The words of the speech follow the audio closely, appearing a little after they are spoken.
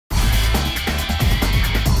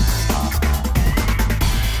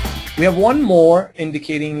We have one more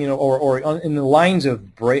indicating, or in the lines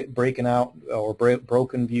of breaking out or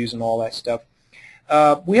broken views and all that stuff.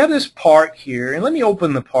 We have this part here, and let me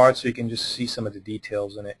open the part so you can just see some of the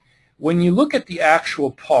details in it. When you look at the actual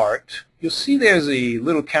part, you'll see there's a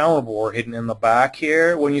little counterbore hidden in the back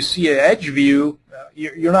here. When you see an edge view,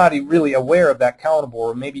 you're not really aware of that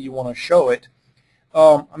counterbore. Maybe you want to show it.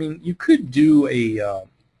 I mean, you could do a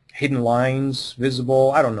hidden lines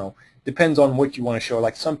visible. I don't know. Depends on what you want to show.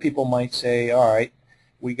 Like some people might say, all right,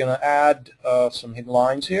 we're going to add some hidden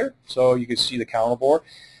lines here so you can see the counterbore.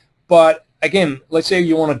 But again, let's say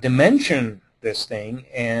you want to dimension this thing,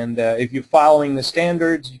 and if you're following the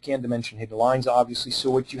standards, you can't dimension hidden lines, obviously. So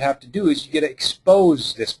what you have to do is you get to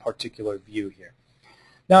expose this particular view here.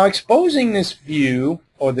 Now, exposing this view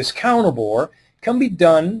or this counterbore can be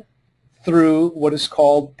done through what is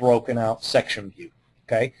called broken out section view.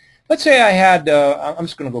 Okay, let's say I had. I'm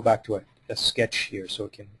just going to go back to a sketch here so we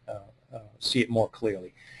can see it more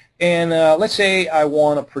clearly. And let's say I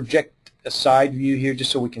want to project a side view here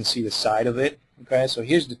just so we can see the side of it. Okay, so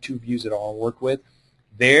here's the two views that I want to work with.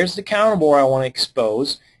 There's the counterbore I want to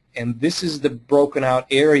expose, and this is the broken out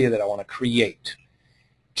area that I want to create.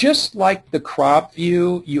 Just like the crop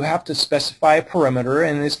view, you have to specify a perimeter.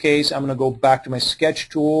 In this case, I'm going to go back to my sketch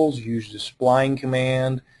tools, use the spline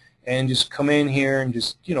command, and just come in here and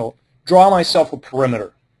just, draw myself a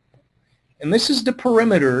perimeter. And this is the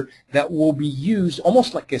perimeter that will be used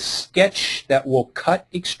almost like a sketch that will cut,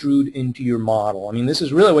 extrude into your model. I mean, this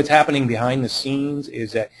is really what's happening behind the scenes,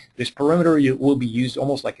 is that this perimeter will be used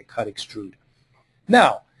almost like a cut, extrude.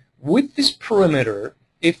 Now, with this perimeter,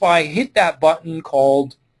 if I hit that button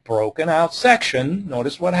called broken out section,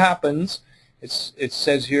 notice what happens. It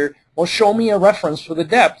says here, well, show me a reference for the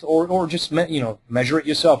depth, or just measure it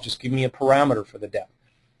yourself. Just give me a parameter for the depth.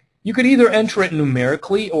 You could either enter it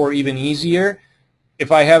numerically, or even easier,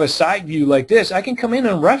 if I have a side view like this, I can come in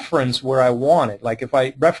and reference where I want it. Like if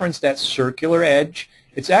I reference that circular edge,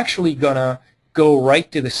 it's actually going to go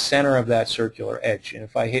right to the center of that circular edge. And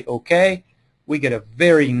if I hit OK, we get a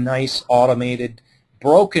very nice automated,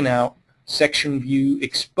 broken out section view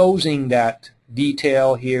exposing that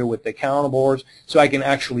detail here with the counterbores, so I can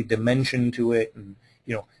actually dimension to it, and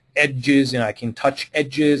edges, and I can touch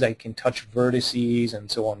edges, I can touch vertices,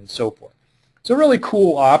 and so on and so forth. It's a really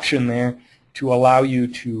cool option there to allow you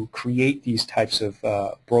to create these types of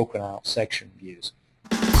broken out section views.